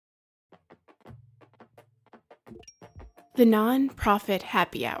The Non-Profit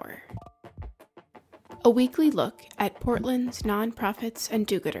Happy Hour. A weekly look at Portland's nonprofits and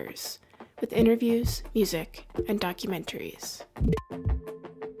do-gooders, with interviews, music, and documentaries.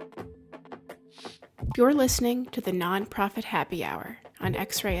 You're listening to the Non-Profit Happy Hour on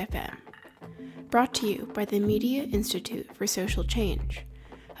X-Ray FM, brought to you by the Media Institute for Social Change,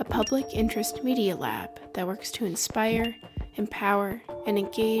 a public interest media lab that works to inspire, empower, and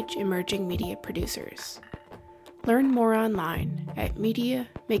engage emerging media producers. Learn more online at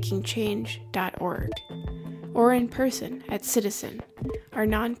mediamakingchange.org or in person at Citizen, our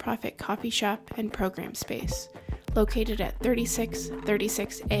nonprofit coffee shop and program space located at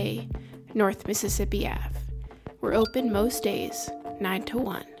 3636A North Mississippi Ave. We're open most days, 9 to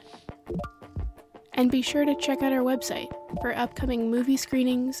 1. And be sure to check out our website for upcoming movie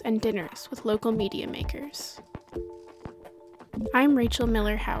screenings and dinners with local media makers. I'm Rachel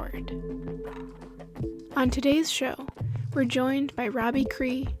Miller Howard. On today's show, we're joined by Robbie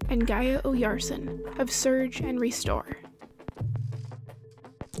Cree and Gaia Oyarson of Surge and Restore.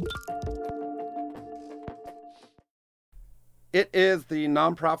 It is the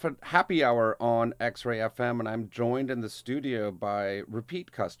Nonprofit Happy Hour on X-Ray FM, and I'm joined in the studio by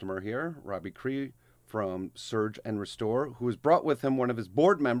repeat customer here, Robbie Cree from Surge and Restore, who has brought with him one of his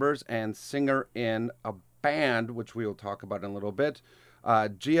board members and singer in a band, which we will talk about in a little bit,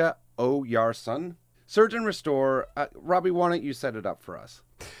 Gaia Oyarson. Surge and Restore, Robbie, why don't you set it up for us?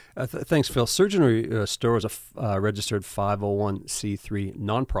 Thanks, Phil. Surge and Restore is a registered 501c3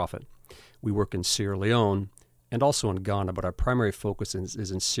 nonprofit. We work in Sierra Leone and also in Ghana, but our primary focus is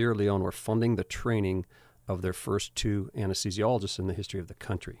in Sierra Leone. We're funding the training of their first two anesthesiologists in the history of the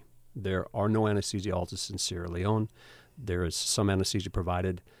country. There are no anesthesiologists in Sierra Leone. There is some anesthesia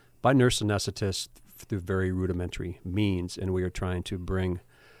provided by nurse anesthetists through very rudimentary means, and we are trying to bring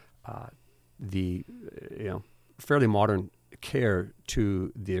the fairly modern care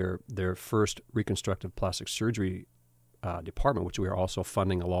to their first reconstructive plastic surgery department, which we are also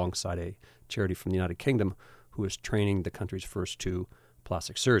funding alongside a charity from the United Kingdom who is training the country's first two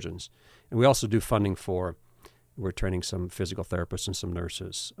plastic surgeons. And we also do funding we're training some physical therapists and some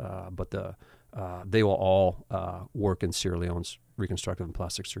nurses, but they will all work in Sierra Leone's Reconstructive and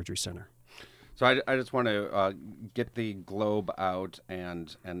Plastic Surgery Center. So I just want to get the globe out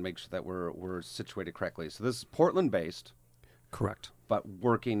and make sure that we're situated correctly. So this is Portland-based. Correct. But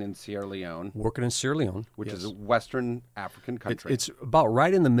working in Sierra Leone. Working in Sierra Leone. Which yes. is a Western African country. It's about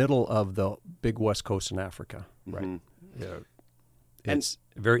right in the middle of the big West Coast in Africa. Right. Mm-hmm. Yeah. It's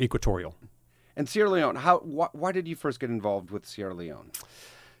very equatorial. And Sierra Leone, why did you first get involved with Sierra Leone?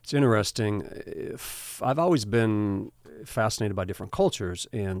 It's interesting. I've always been fascinated by different cultures,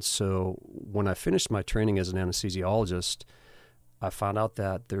 and so when I finished my training as an anesthesiologist, I found out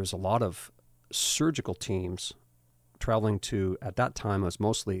that there's a lot of surgical teams traveling to, at that time, it was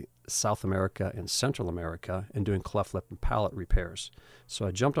mostly South America and Central America, and doing cleft lip and palate repairs. So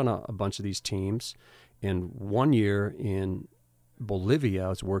I jumped on a bunch of these teams, and 1 year in Bolivia, I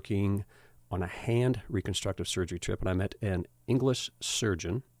was working on a hand reconstructive surgery trip, and I met an English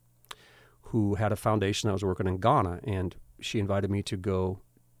surgeon who had a foundation that was working in Ghana, and she invited me to go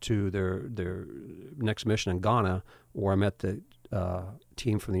to their next mission in Ghana, where I met the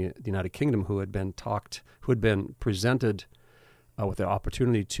team from the United Kingdom who had been presented with the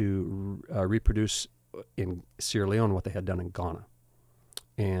opportunity to reproduce in Sierra Leone what they had done in Ghana.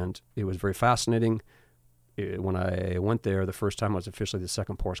 And it was very fascinating. When I went there the first time, I was officially the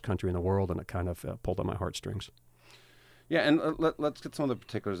second poorest country in the world, and it kind of pulled on my heartstrings. Yeah, and let's get some of the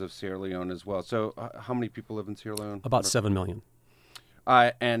particulars of Sierra Leone as well. So how many people live in Sierra Leone? About 7 million.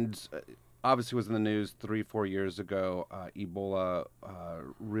 And obviously was in the news 3-4 years ago. Ebola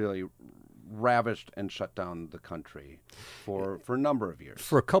really ravished and shut down the country for a number of years.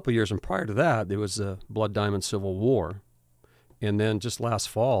 For a couple of years, and prior to that, there was the Blood Diamond Civil War. And then just last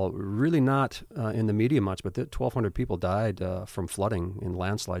fall, really not in the media much, but 1,200 people died from flooding and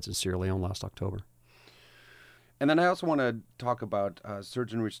landslides in Sierra Leone last October. And then I also want to talk about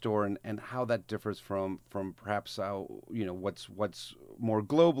Surge and Restore and how that differs from perhaps what's more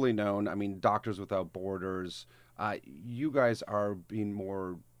globally known. I mean, Doctors Without Borders. You guys are being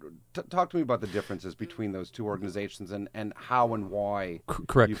more. Talk to me about the differences between those two organizations and how and why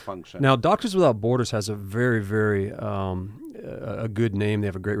Correct. You function. Now, Doctors Without Borders has a very, very a good name. They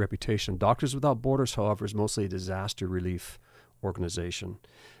have a great reputation. Doctors Without Borders, however, is mostly a disaster relief organization.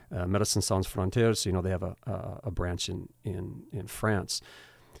 Médecins Sans Frontières, they have a branch in France.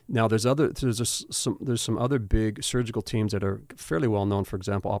 Now, there's some other big surgical teams that are fairly well known. For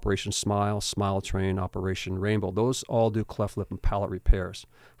example, Operation Smile, Smile Train, Operation Rainbow. Those all do cleft lip and palate repairs.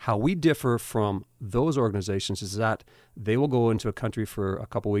 How we differ from those organizations is that they will go into a country for a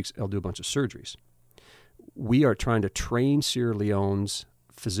couple weeks. They'll do a bunch of surgeries. We are trying to train Sierra Leone's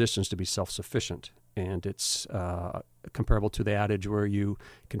physicians to be self-sufficient, and it's comparable to the adage where you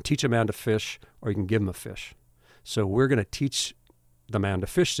can teach a man to fish or you can give him a fish. So we're going to teach the man to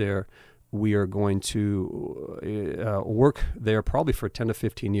fish there. We are going to work there probably for 10 to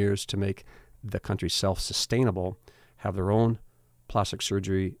 15 years to make the country self-sustainable, have their own plastic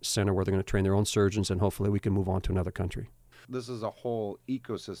surgery center where they're going to train their own surgeons, and hopefully we can move on to another country. This is a whole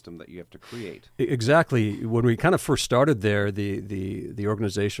ecosystem that you have to create. Exactly. When we kind of first started there, the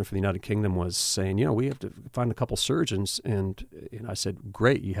organization for the United Kingdom was saying, we have to find a couple surgeons. And I said,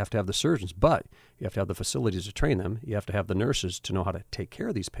 great, you have to have the surgeons, but you have to have the facilities to train them. You have to have the nurses to know how to take care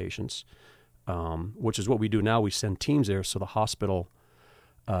of these patients, which is what we do now. We send teams there so the hospital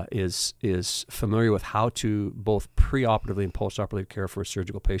is familiar with how to both preoperatively and postoperatively care for a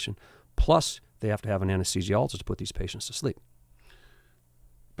surgical patient. Plus, they have to have an anesthesiologist to put these patients to sleep.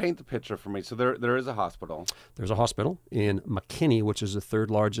 Paint the picture for me. So there is a hospital. There's a hospital in McKinney, which is the third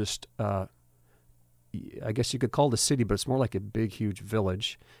largest, I guess you could call it a city, but it's more like a big, huge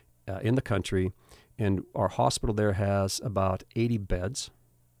village in the country. And our hospital there has about 80 beds.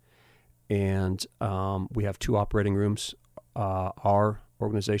 And we have 2 operating rooms. Our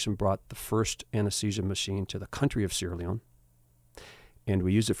organization brought the first anesthesia machine to the country of Sierra Leone. And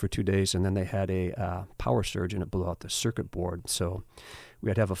we used it for 2 days, and then they had a power surge, and it blew out the circuit board. So we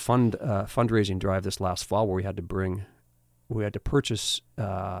had to have a fundraising drive this last fall where we had to purchase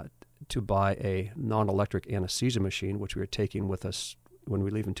to buy a non-electric anesthesia machine, which we are taking with us when we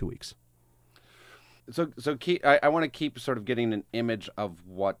leave in 2 weeks. So I want to keep sort of getting an image of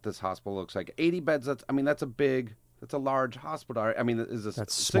what this hospital looks like. 80 beds. That's a large hospital. I mean, is this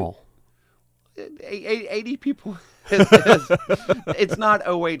that's small? 80 people. It's not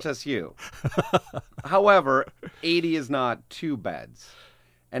OHSU. However, 80 is not 2 beds.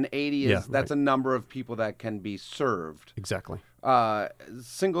 And 80 is, that's a number of people that can be served. Exactly.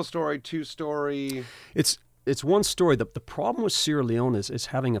 Single story, 2-story. It's one story. The problem with Sierra Leone is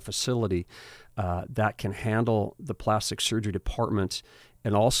having a facility that can handle the plastic surgery department.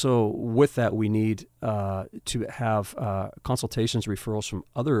 And also with that, we need to have consultations, referrals from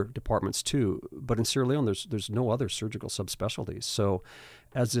other departments too. But in Sierra Leone, there's no other surgical subspecialties. So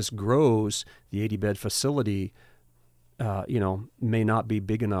as this grows, the 80-bed facility, may not be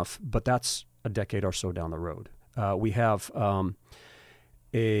big enough, but that's a decade or so down the road. We have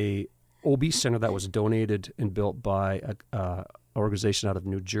a OB center that was donated and built by an organization out of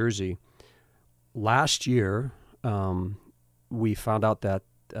New Jersey. Last year, we found out that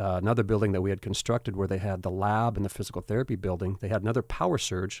another building that we had constructed where they had the lab and the physical therapy building, they had another power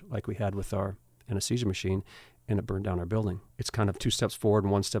surge like we had with our anesthesia machine, and it burned down our building. It's kind of 2 steps forward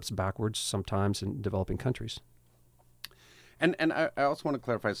and 1 step backwards sometimes in developing countries. And I also want to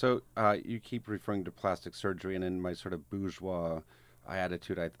clarify, so you keep referring to plastic surgery, and in my sort of bourgeois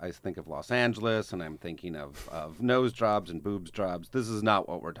attitude, I think of Los Angeles, and I'm thinking of nose jobs and boobs jobs. This is not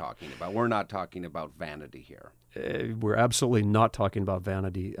what we're talking about. We're not talking about vanity here. We're absolutely not talking about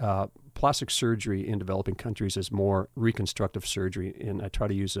vanity. Plastic surgery in developing countries is more reconstructive surgery, and I try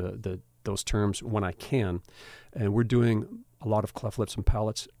to use those terms when I can. And we're doing a lot of cleft lips and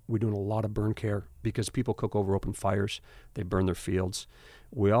palates. We're doing a lot of burn care because people cook over open fires. They burn their fields.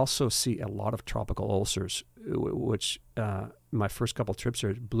 We also see a lot of tropical ulcers, which my first couple trips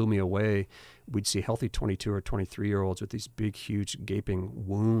there blew me away. We'd see healthy 22 or 23-year-olds with these big, huge, gaping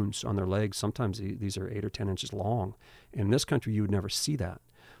wounds on their legs. Sometimes these are 8 or 10 inches long. In this country, you would never see that.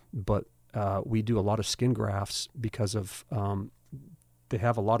 But we do a lot of skin grafts because of they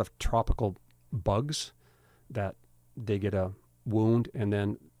have a lot of tropical bugs that they get a wound, and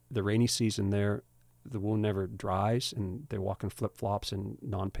then the rainy season there, the wound never dries, and they walk in flip-flops and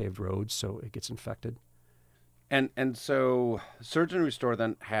non-paved roads, so it gets infected. And so Surgeon Restore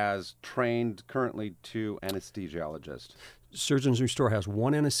then has trained currently 2 anesthesiologists. Surgeons Restore has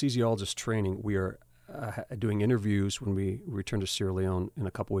 1 anesthesiologist training. We are doing interviews when we return to Sierra Leone in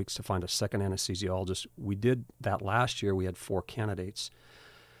a couple weeks to find a second anesthesiologist. We did that last year. We had 4 candidates.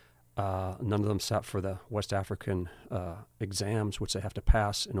 None of them sat for the West African exams, which they have to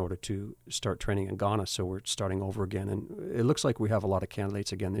pass in order to start training in Ghana. So we're starting over again. And it looks like we have a lot of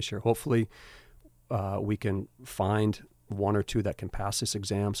candidates again this year. Hopefully we can find 1 or 2 that can pass this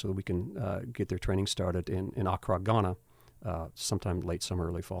exam so that we can get their training started in Accra, Ghana, sometime late summer,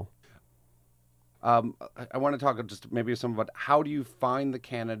 early fall. I want to talk just maybe some about how do you find the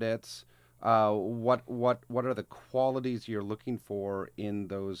candidates? What are the qualities you're looking for in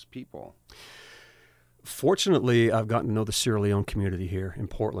those people? Fortunately, I've gotten to know the Sierra Leone community here in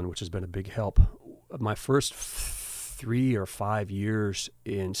Portland, which has been a big help. My first 3 or 5 years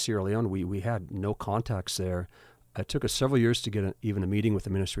in Sierra Leone, we had no contacts there. It took us several years to get even a meeting with the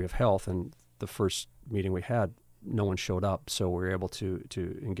Ministry of Health, and the first meeting we had, no one showed up, so we were able to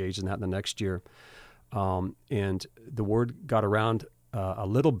engage in that in the next year. And the word got around a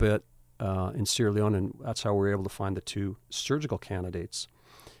little bit in Sierra Leone, and that's how we were able to find the 2 surgical candidates.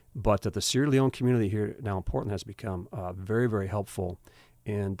 But that the Sierra Leone community here now in Portland has become very, very helpful,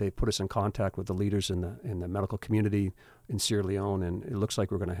 and they put us in contact with the leaders in the medical community in Sierra Leone, and it looks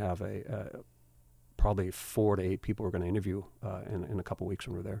like we're going to have probably 4 to 8 people we're going to interview in a couple of weeks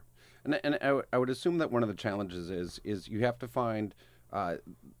when we're there. And I would assume that one of the challenges is you have to find.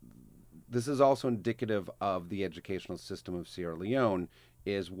 This is also indicative of the educational system of Sierra Leone.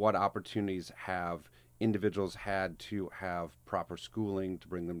 Is what opportunities have individuals had to have proper schooling to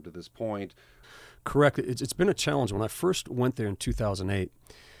bring them to this point? Correct. It's been a challenge. When I first went there in 2008,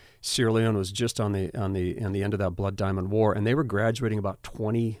 Sierra Leone was just on the end of that Blood Diamond War, and they were graduating about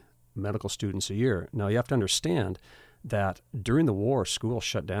 20 medical students a year. Now you have to understand that during the war, schools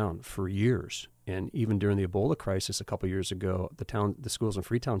shut down for years, and even during the Ebola crisis a couple years ago, the schools in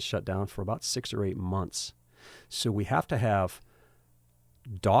Freetown shut down for about 6 or 8 months. So we have to have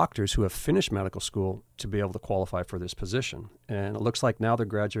doctors who have finished medical school to be able to qualify for this position. And it looks like now they're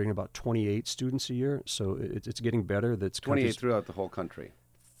graduating about 28 students a year, so it's getting better. That's 28 throughout the whole country.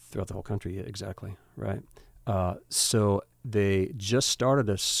 Throughout the whole country, yeah, exactly, right. So they just started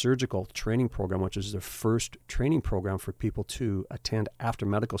a surgical training program, which is the first training program for people to attend after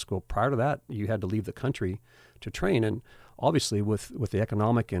medical school. Prior to that, you had to leave the country to train, and obviously with the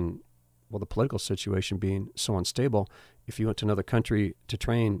economic and the political situation being so unstable, if you went to another country to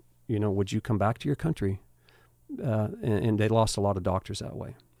train, would you come back to your country? And they lost a lot of doctors that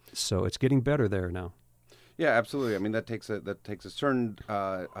way. So it's getting better there now. Yeah, absolutely. I mean, that takes a certain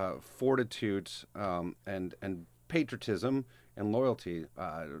fortitude and patriotism and loyalty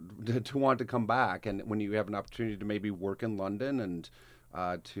to want to come back. And when you have an opportunity to maybe work in London and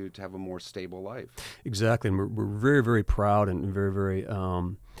to have a more stable life. Exactly. And we're very, very proud and very, very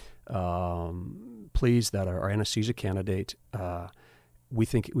pleased that our anesthesia candidate, we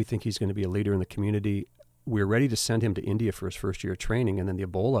think he's going to be a leader in the community. We're ready to send him to India for his first year of training, and then the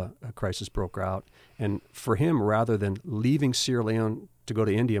Ebola crisis broke out. And for him, rather than leaving Sierra Leone to go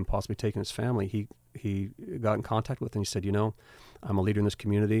to India and possibly taking his family, he got in contact with and he said, I'm a leader in this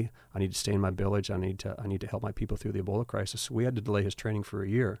community. I need to stay in my village. I need to help my people through the Ebola crisis. So we had to delay his training for a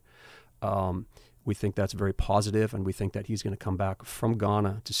year. We think that's very positive, and we think that he's going to come back from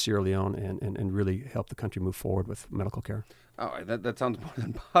Ghana to Sierra Leone and really help the country move forward with medical care. Oh, that sounds more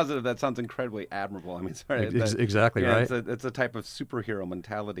than positive. That sounds incredibly admirable. I mean, sorry. Exactly, right? It's a type of superhero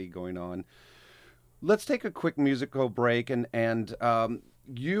mentality going on. Let's take a quick musical break, and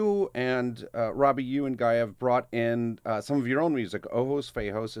you and Robbie, you and Guy have brought in some of your own music. Ojos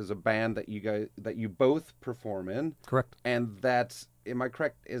Fejos is a band that you both perform in. Correct. And that's, am I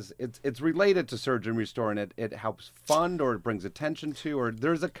correct? It's related to Surge and Restore, and it helps fund or it brings attention to, or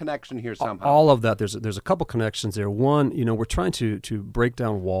there's a connection here somehow. All of that. There's a couple connections there. One, we're trying to break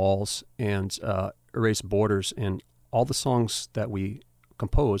down walls and erase borders, and all the songs that we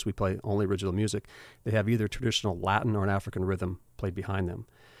compose, we play only original music. They have either traditional Latin or an African rhythm played behind them.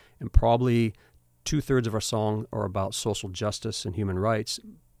 And probably 2/3 of our song are about social justice and human rights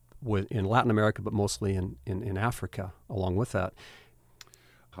in Latin America, but mostly in Africa along with that.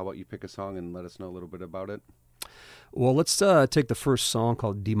 How about you pick a song and let us know a little bit about it? Well, let's take the first song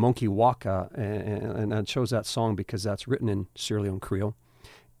called Di Monkey Waka, and I chose that song because that's written in Sierra Leone Creole.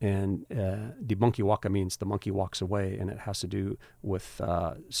 And Di Monkey Waka means the monkey walks away, and it has to do with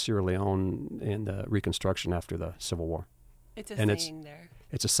Sierra Leone and the reconstruction after the Civil War. It's a saying there.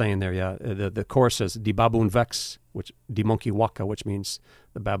 It's a saying there, yeah. The chorus says, Di baboon vex, which Di monkey waka, which means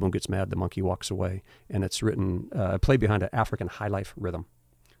the baboon gets mad, the monkey walks away. And it's written, played behind an African high life rhythm.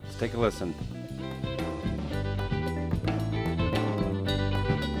 Let's take a listen.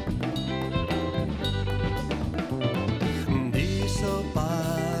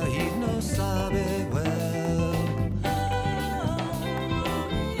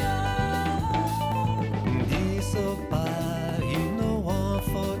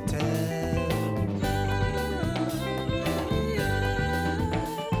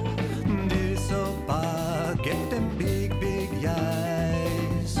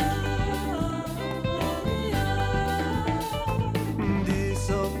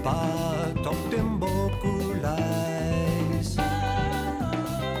 Talk them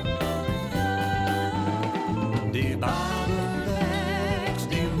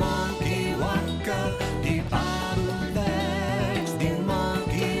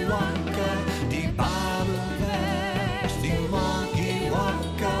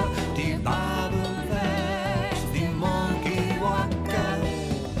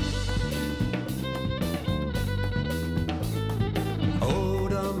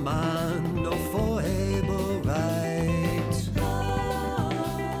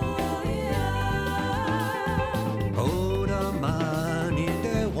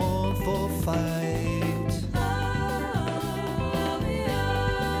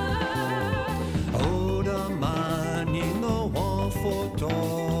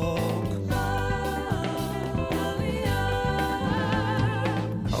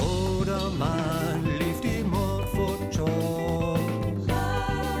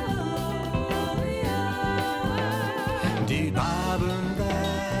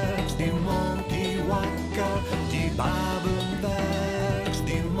Babenwerks, die Monkey Waka, die Babenwerks,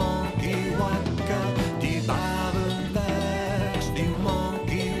 die Monkey Waka, die Babenwerks, die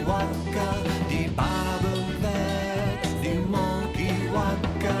Monkey Waka, die Babenwerks, die Monkey Waka.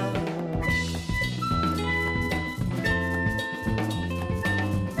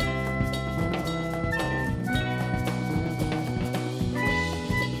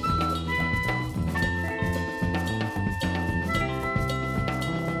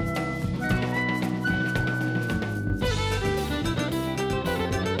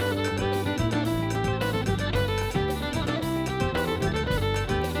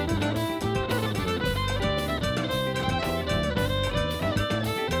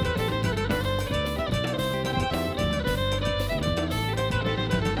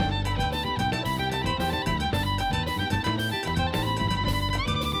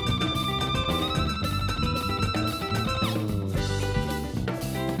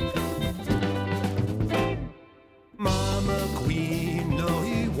 Mama Queen, no,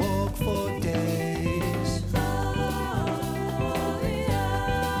 he walk for days.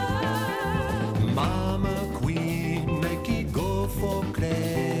 Mama Queen, make he go for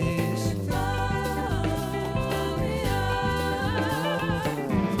plays.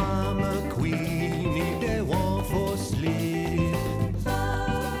 Mama Queen, he dey want for sleep.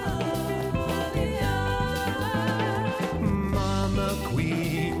 Mama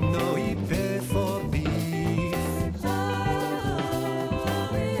Queen, no, he pay for beef.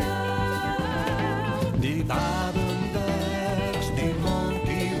 Die Babenwerks, die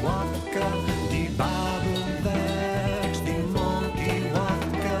Monkey Waka, die Babenwerks, die Monkey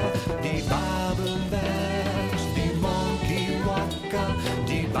Waka, die Babenwerks, die Monkey Waka,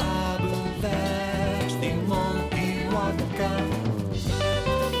 die Babenwerks, die Monkey Waka.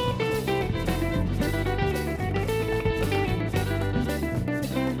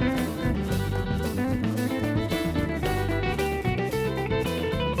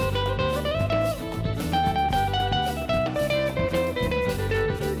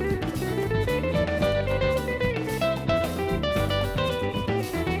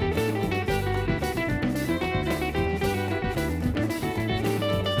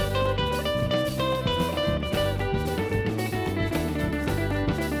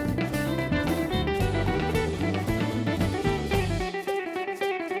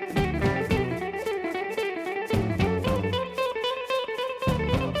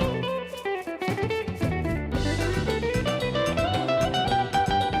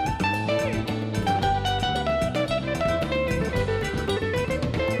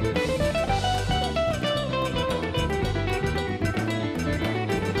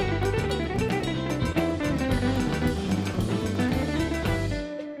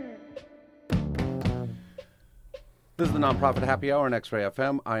 This is the Nonprofit Happy Hour on X-Ray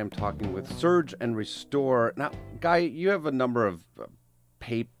FM. I am talking with Surge and Restore. Now, Guy, you have a number of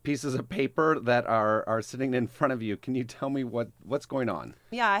pieces of paper that are sitting in front of you. Can you tell me what's going on?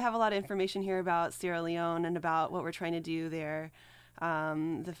 Yeah, I have a lot of information here about Sierra Leone and about what we're trying to do there.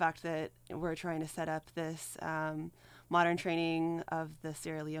 The fact that we're trying to set up this modern training of the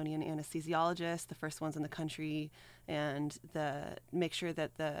Sierra Leonean anesthesiologists, the first ones in the country, and make sure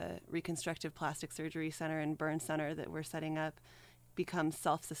that the reconstructive plastic surgery center and burn center that we're setting up becomes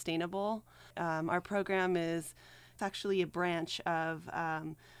self-sustainable. Our program is actually a branch of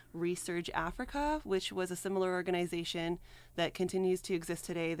Resurge Africa, which was a similar organization that continues to exist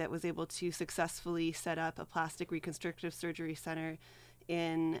today that was able to successfully set up a plastic reconstructive surgery center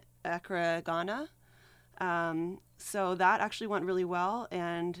in Accra, Ghana. So that actually went really well,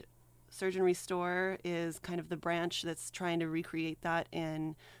 and Surge and Restore is kind of the branch that's trying to recreate that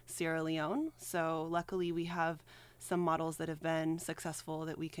in Sierra Leone. So luckily we have some models that have been successful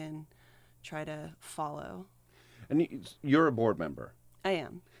that we can try to follow. And you're a board member. I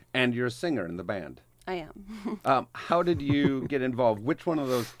am. And you're a singer in the band. I am. How did you get involved? Which one of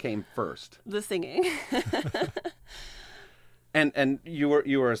those came first? The singing. And you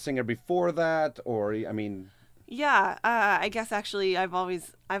were a singer before that, or I mean? Yeah, I guess actually I've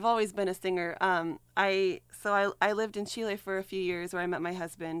always been a singer. I lived in Chile for a few years where I met my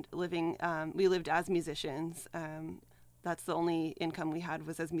husband. We lived as musicians. That's the only income we had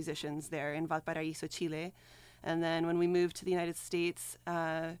was as musicians there in Valparaiso, Chile. And then when we moved to the United States,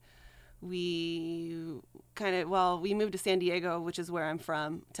 we moved to San Diego, which is where I'm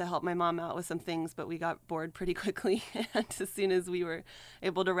from, to help my mom out with some things, but we got bored pretty quickly. And as soon as we were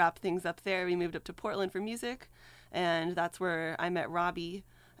able to wrap things up there, we moved up to Portland for music. And that's where I met Robbie,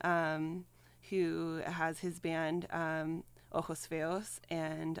 who has his band, Ojos Feos,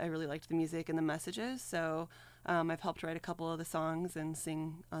 and I really liked the music and the messages. So I've helped write a couple of the songs and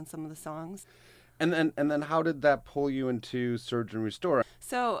sing on some of the songs. And then how did that pull you into Surge and Restore?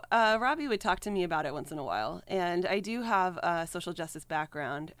 So Robbie would talk to me about it once in a while, and I do have a social justice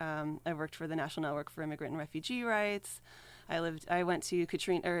background. I worked for the National Network for Immigrant and Refugee Rights. I went to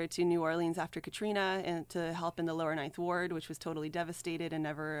New Orleans after Katrina and to help in the Lower Ninth Ward, which was totally devastated and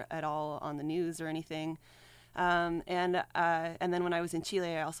never at all on the news or anything. And then when I was in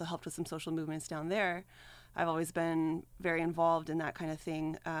Chile, I also helped with some social movements down there. I've always been very involved in that kind of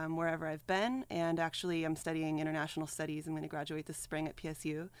thing wherever I've been. And actually, I'm studying international studies. I'm going to graduate this spring at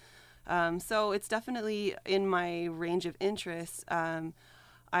PSU. So it's definitely in my range of interests.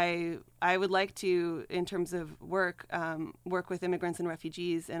 I would like to, in terms of work with immigrants and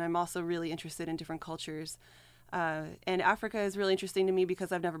refugees. And I'm also really interested in different cultures. And Africa is really interesting to me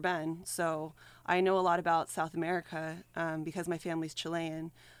because I've never been. So I know a lot about South America because my family's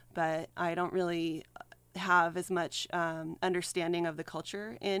Chilean, but I don't really have as much understanding of the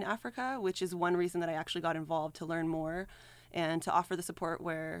culture in Africa, which is one reason that I actually got involved, to learn more and to offer the support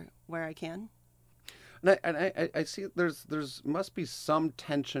where I can. And I see there's must be some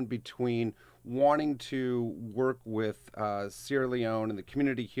tension between wanting to work with Sierra Leone and the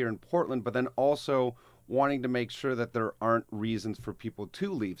community here in Portland, but then also wanting to make sure that there aren't reasons for people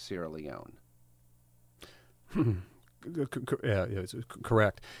to leave Sierra Leone. Yeah, it's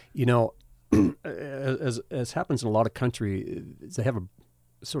correct. As happens in a lot of countries, they have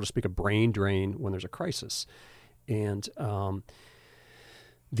so to speak, a brain drain when there's a crisis, and one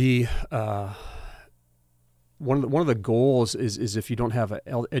of the goals is if you don't have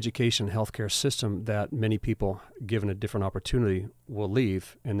an education healthcare system, that many people, given a different opportunity, will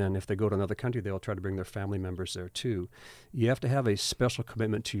leave, and then if they go to another country, they'll try to bring their family members there too. You have to have a special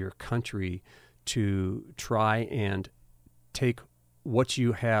commitment to your country to try and take what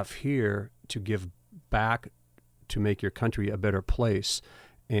you have here to give back to make your country a better place.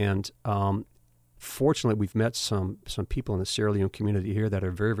 And fortunately, we've met some people in the Sierra Leone community here that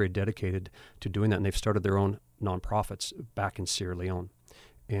are very, very dedicated to doing that, and they've started their own nonprofits back in Sierra Leone.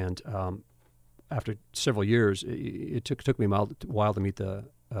 And after several years, it took me a while to meet the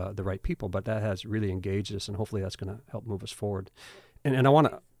right people, but that has really engaged us, and hopefully that's going to help move us forward. And I want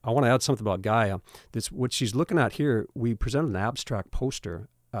to add something about Gaia. What she's looking at here, we presented an abstract poster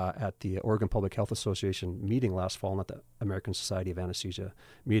at the Oregon Public Health Association meeting last fall, not the American Society of Anesthesia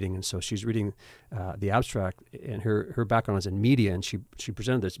meeting. And so she's reading the abstract, and her background is in media, and she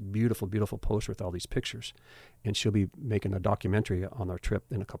presented this beautiful, beautiful poster with all these pictures. And she'll be making a documentary on our trip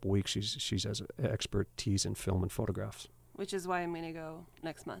in a couple weeks. She's has expertise in film and photographs. Which is why I'm going to go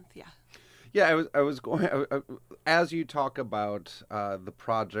next month, yeah. Yeah, I was going, as you talk about the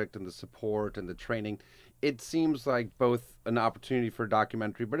project and the support and the training, it seems like both an opportunity for a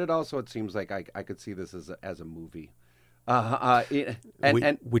documentary, but it seems like I could see this as a movie.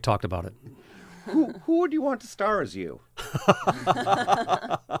 We talked about it. Who would you want to star as you?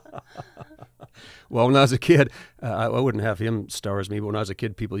 Well, when I was a kid, I wouldn't have him star as me, but when I was a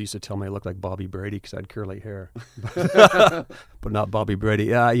kid, people used to tell me I looked like Bobby Brady because I had curly hair, but not Bobby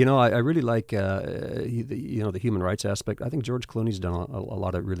Brady. I really like the human rights aspect. I think George Clooney's done a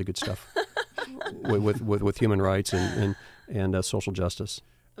lot of really good stuff with human rights and social justice.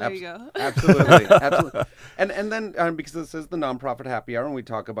 There you go. Absolutely. And then because this is the nonprofit happy hour, and we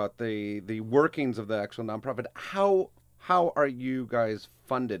talk about the workings of the actual nonprofit, how are you guys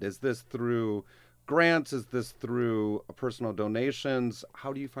funded? Is this through grants? Is this through personal donations?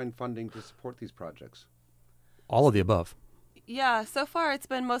 How do you find funding to support these projects? All of the above. Yeah, so far it's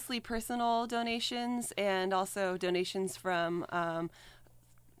been mostly personal donations and also donations from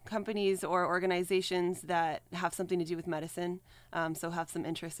companies or organizations that have something to do with medicine, so have some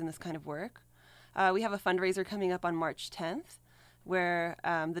interest in this kind of work. We have a fundraiser coming up on March 10th, where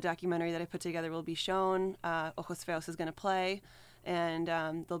the documentary that I put together will be shown. Ojos Feos is going to play, and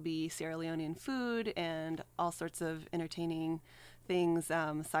there'll be Sierra Leonean food and all sorts of entertaining things,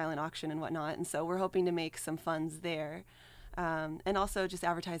 silent auction and whatnot. And so we're hoping to make some funds there, and also just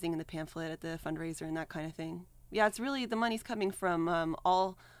advertising in the pamphlet at the fundraiser and that kind of thing. Yeah, it's really, the money's coming from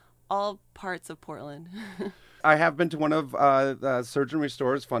all parts of Portland. I have been to one of Surge and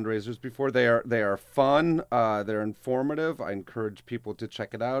Restore's fundraisers before. They are fun. They're informative. I encourage people to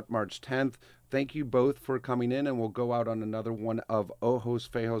check it out. March 10th. Thank you both for coming in, and we'll go out on another one of Ojos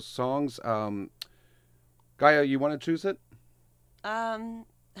Feos songs. Gaia, you want to choose it? How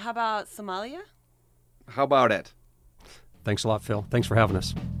about Somalia? How about it? Thanks a lot, Phil. Thanks for having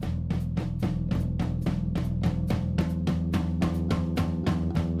us.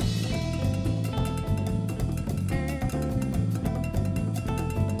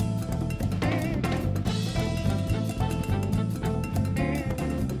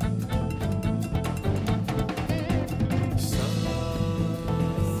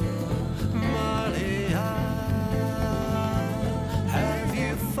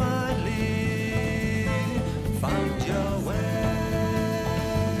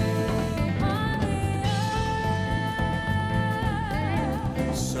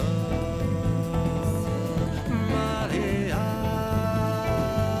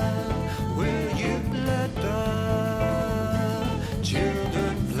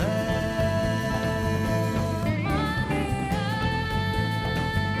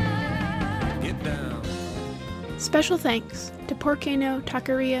 Special thanks to Porcano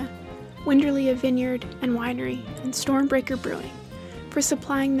Taqueria, Winderlea Vineyard and Winery, and Stormbreaker Brewing for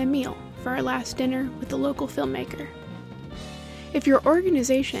supplying the meal for our last dinner with the local filmmaker. If your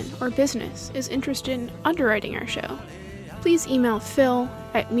organization or business is interested in underwriting our show, please email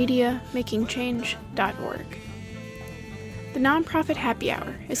phil@mediamakingchange.org. The Nonprofit Happy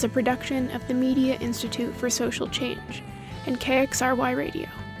Hour is a production of the Media Institute for Social Change and KXRY Radio,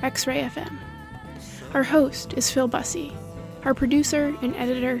 X-Ray FM. Our host is Phil Bussey. Our producer and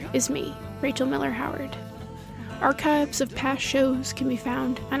editor is me, Rachel Miller Howard. Archives of past shows can be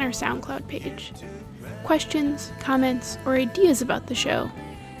found on our SoundCloud page. Questions, comments, or ideas about the show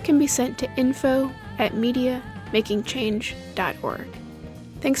can be sent to info@mediamakingchange.org.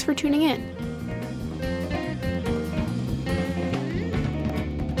 Thanks for tuning in.